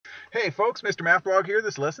Hey folks, Mrmathblog here.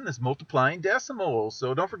 This lesson is multiplying decimals.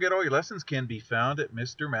 So don't forget all your lessons can be found at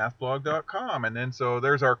mrmathblog.com. And then so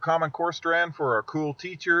there's our common core strand for our cool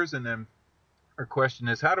teachers. And then our question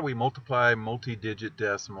is, how do we multiply multi-digit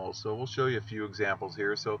decimals? So we'll show you a few examples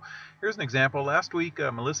here. So here's an example. Last week,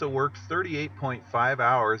 Melissa worked 38.5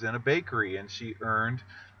 hours in a bakery and she earned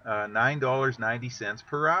 $9.90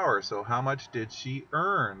 per hour. So how much did she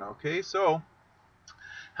earn? Okay, so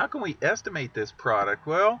how can we estimate this product?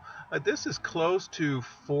 Well, this is close to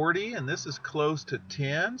 40 and this is close to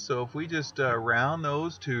 10. So if we just round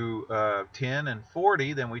those to 10 and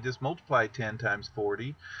 40, then we just multiply 10 times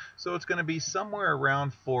 40. So it's going to be somewhere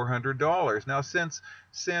around $400. Now, since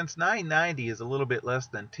 990 is a little bit less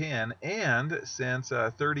than 10, and since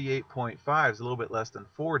 38.5 is a little bit less than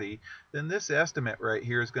 40, then this estimate right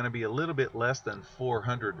here is going to be a little bit less than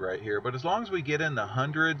 400 right here. But as long as we get in the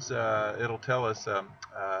hundreds, it'll tell us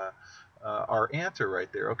our answer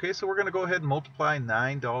right there. Okay, so we're going to go ahead and multiply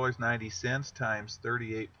 $9.90 times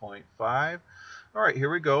 38.5. All right,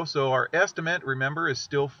 here we go. So our estimate, remember, is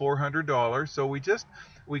still $400. So we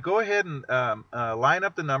go ahead and line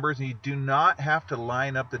up the numbers, and you do not have to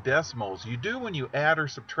line up the decimals. You do when you add or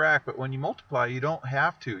subtract, but when you multiply, you don't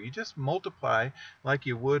have to. You just multiply like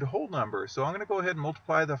you would whole numbers. So I'm going to go ahead and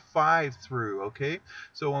multiply the 5 through, okay?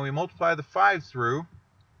 So when we multiply the 5 through,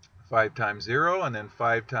 5 times 0, and then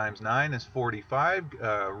 5 times 9 is 45.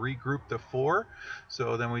 Regroup the 4.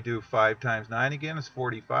 So then we do 5 times 9 again is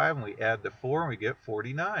 45, and we add the 4, and we get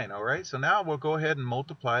 49. All right, so now we'll go ahead and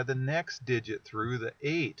multiply the next digit through, the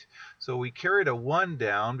 8. So we carried a 1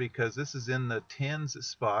 down because this is in the tens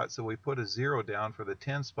spot, so we put a 0 down for the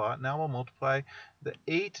 10 spot. Now we'll multiply the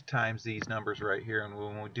 8 times these numbers right here, and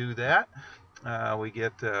when we do that, we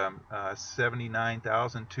get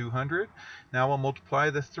 79,200. Now we'll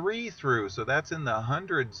multiply the 3 through, so that's in the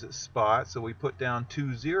hundreds spot, so we put down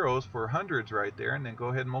 2 zeros for hundreds right there, and then go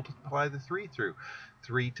ahead and multiply the 3 through.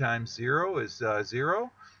 3 times 0 is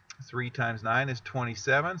 0. 3 times 9 is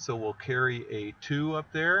 27, so we'll carry a 2 up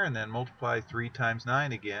there, and then multiply 3 times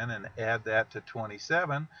 9 again and add that to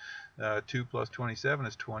 27. 2 plus 27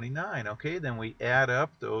 is 29. Okay, then we add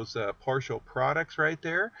up those partial products right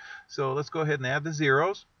there. So let's go ahead and add the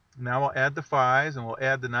zeros. Now we'll add the 5s, and we'll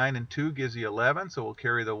add the 9 and 2 gives you 11, so we'll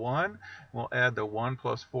carry the 1. We'll add the 1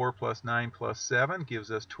 plus 4 plus 9 plus 7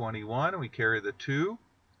 gives us 21, and we carry the 2.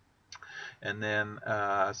 And then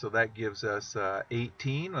so that gives us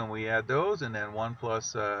 18 when we add those, and then 1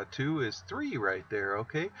 plus 2 is 3 right there.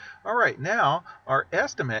 Okay, all right, now our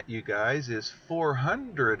estimate, you guys, is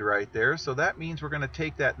 400 right there. So that means we're going to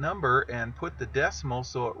take that number and put the decimal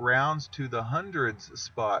so it rounds to the hundreds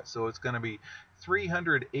spot. So it's going to be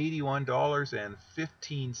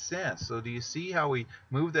 $381.15. So do you see how we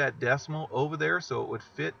move that decimal over there so it would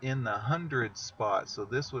fit in the hundreds spot? So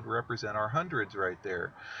this would represent our hundreds right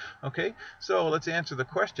there. Okay, so let's answer the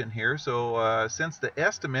question here. So since the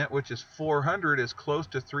estimate, which is 400, is close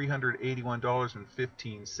to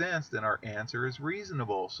 $381.15, then our answer is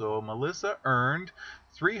reasonable. So Melissa earned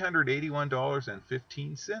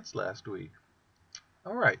 $381.15 last week.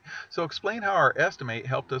 All right, so explain how our estimate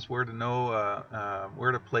helped us where to know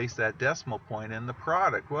where to place that decimal point in the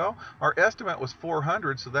product. Well, our estimate was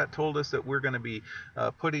 400, so that told us that we're going to be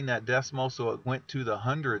putting that decimal so it went to the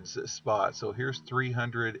hundreds spot. So here's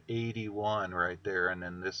 381 right there, and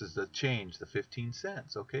then this is the change, the 15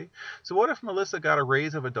 cents. Okay, so what if Melissa got a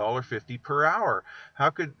raise of $1.50 per hour?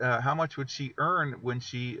 How much would she earn when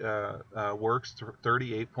she works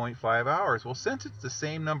 38.5 hours? Well, since it's the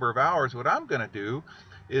same number of hours, what I'm going to do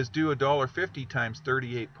is do $1.50 times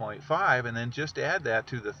 38.5 and then just add that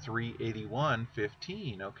to the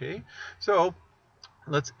 381.15. Okay, so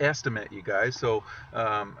let's estimate, you guys. So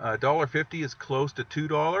 $1.50 is close to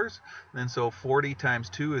 $2, and so 40 times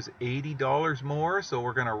 2 is $80 more. So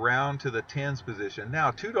we're going to round to the tens position.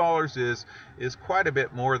 Now $2 is quite a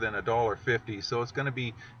bit more than $1.50, so it's going to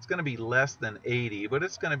be less than 80, but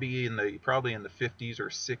it's going to be probably in the 50s or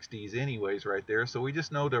 60s anyways right there. So we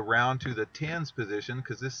just know to round to the tens position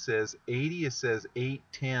because this says 80, it says 8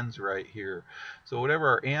 tens right here. So whatever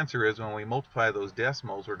our answer is when we multiply those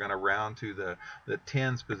decimals, we're going to round to the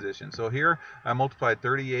tens position. So here I multiplied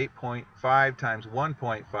 38.5 times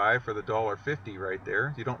 1.5 for the $1.50 right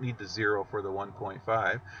there. You don't need the 0 for the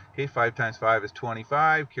 1.5. Okay, 5 times 5 is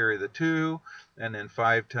 25. Carry the 2, and then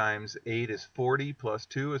 5 times 8 is 40, plus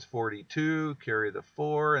 2 is 42, carry the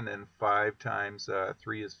 4, and then 5 times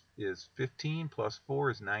 3 is 15, plus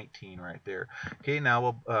 4 is 19 right there. Okay, now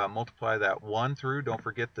we'll multiply that 1 through. Don't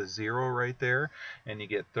forget the 0 right there, and you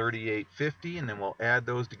get 3850, and then we'll add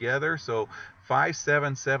those together. So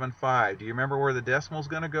 5775. Do you remember where the decimal is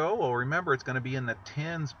going to go? Well, remember it's going to be in the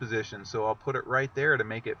tens position, so I'll put it right there to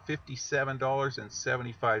make it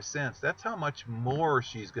 $57.75. That's how much more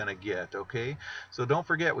she's going to get, okay? So don't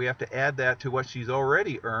forget, we have to add that to what she's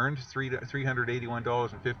already earned,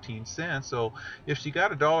 $381.15. So if she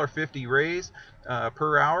got a $1.50 raise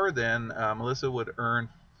per hour, then Melissa would earn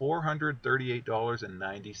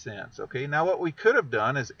 $438.90. Okay, now what we could have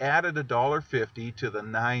done is added $1.50 to the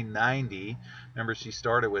 $9.90. Remember, she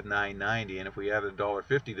started with $9.90, and if we added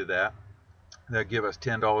 $1.50 to that, that give us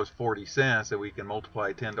 $10.40, that we can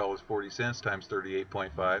multiply $10.40 times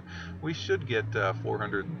 38.5. We should get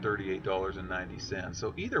 $438.90.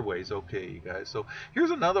 So either way is okay, you guys. So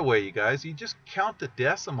here's another way, you guys. You just count the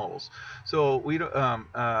decimals. So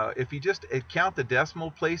if you just count the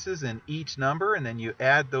decimal places in each number, and then you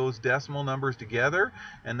add those decimal numbers together,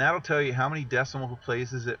 and that'll tell you how many decimal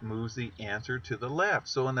places it moves the answer to the left.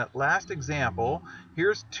 So in that last example,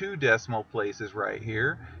 here's 2 decimal places right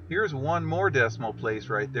here. Here's 1 more decimal place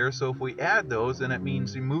right there. So if we add those, then it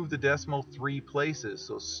means we move the decimal 3 places.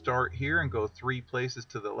 So start here and go 3 places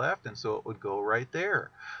to the left, and so it would go right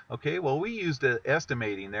there. Okay, well, we used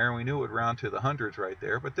estimating there, and we knew it would round to the hundreds right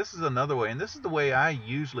there. But this is another way, and this is the way I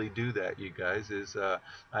usually do that, you guys, is I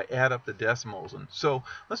add up the decimals. And so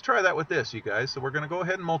let's try that with this, you guys. So we're going to go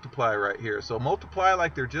ahead and multiply right here. So multiply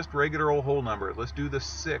like they're just regular old whole numbers. Let's do the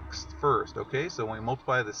 6th first. Okay, so when we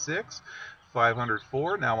multiply the 6,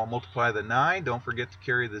 504. Now we'll multiply the 9. Don't forget to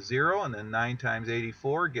carry the 0. And then 9 times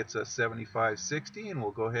 84 gets us 7560. And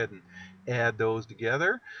we'll go ahead and add those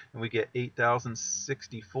together. And we get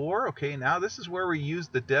 8064. Okay, now this is where we use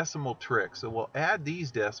the decimal trick. So we'll add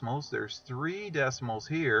these decimals. There's 3 decimals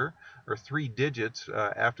here, or 3 digits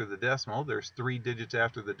after the decimal. There's 3 digits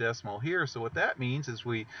after the decimal here. So what that means is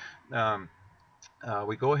we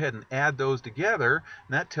go ahead and add those together,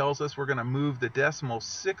 and that tells us we're going to move the decimal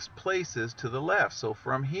 6 places to the left. So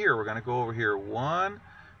from here, we're going to go over here 1,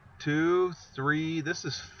 2, 3, this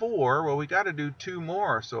is 4. Well, we got to do 2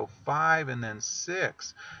 more, so 5 and then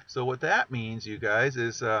 6. So what that means, you guys,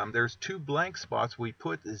 is there's 2 blank spots. We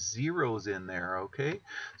put zeros in there, okay?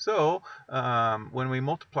 So when we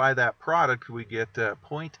multiply that product, we get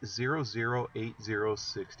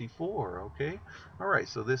 0.008064, okay? All right,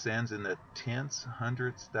 so this ends in the tenths,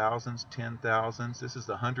 hundredths, thousands, 10,000s. This is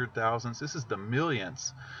the 100,000s. This is the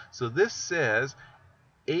millionths. So this says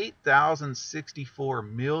 8,064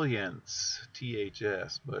 millionths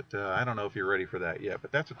THS, but I don't know if you're ready for that yet,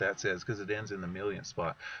 but that's what that says because it ends in the millionth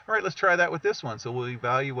spot. All right, let's try that with this one. So we'll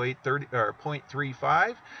evaluate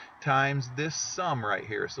 0.35 times this sum right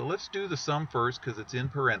here. So let's do the sum first because it's in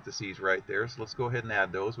parentheses right there. So let's go ahead and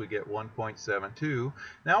add those. We get 1.72.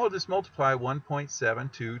 Now we'll just multiply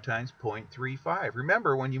 1.72 times 0.35.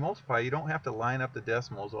 Remember, when you multiply, you don't have to line up the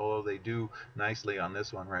decimals, although they do nicely on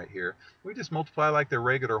this one right here. We just multiply like they're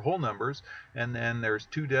regular whole numbers, and then there's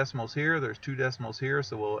 2 decimals here, there's 2 decimals here,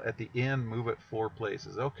 so we'll at the end move it 4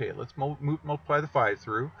 places. Okay, let's multiply the 5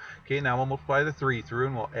 through. Okay, now we'll multiply the 3 through,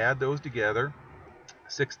 and we'll add those together.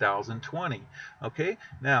 6,020. Okay,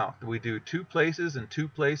 now we do 2 places and 2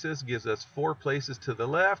 places, gives us 4 places to the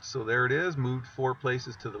left. So there it is, moved 4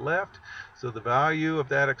 places to the left. So the value of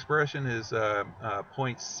that expression is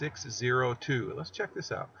 0.602. Let's check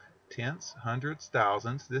this out. Tenths, hundredths,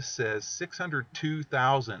 thousands. This says 602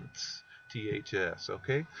 thousandths THS,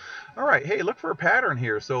 okay? All right, hey, look for a pattern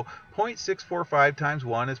here. So 0.645 times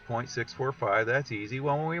 1 is 0.645. That's easy.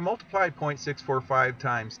 Well, when we multiply 0.645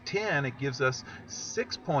 times 10, it gives us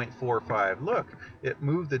 6.45. Look, it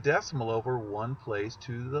moved the decimal over 1 place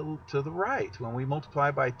to the right. When we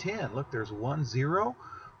multiply by 10, look, there's 1 0.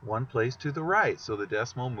 1 place to the right, so the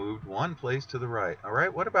decimal moved 1 place to the right. All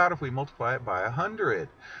right, what about if we multiply it by 100?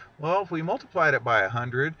 Well, if we multiplied it by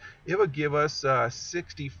 100, it would give us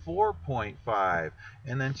 64.5.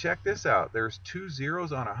 And then check this out. There's 2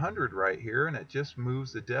 zeros on 100 right here, and it just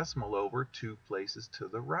moves the decimal over 2 places to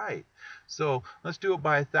the right. So let's do it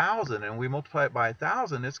by 1,000, and we multiply it by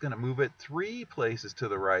 1,000, it's going to move it 3 places to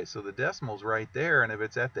the right. So the decimal's right there, and if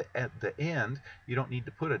it's at the end, you don't need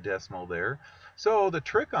to put a decimal there. So the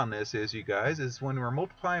trick on this is, you guys, is when we're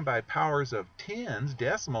multiplying by powers of tens,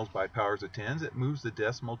 decimals by powers of tens, it moves the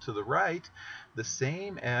decimal to the right, the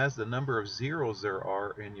same as the number of zeros there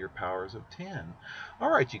are in your powers of 10. All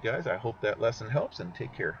right, you guys, I hope that lesson helps, and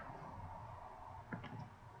take care.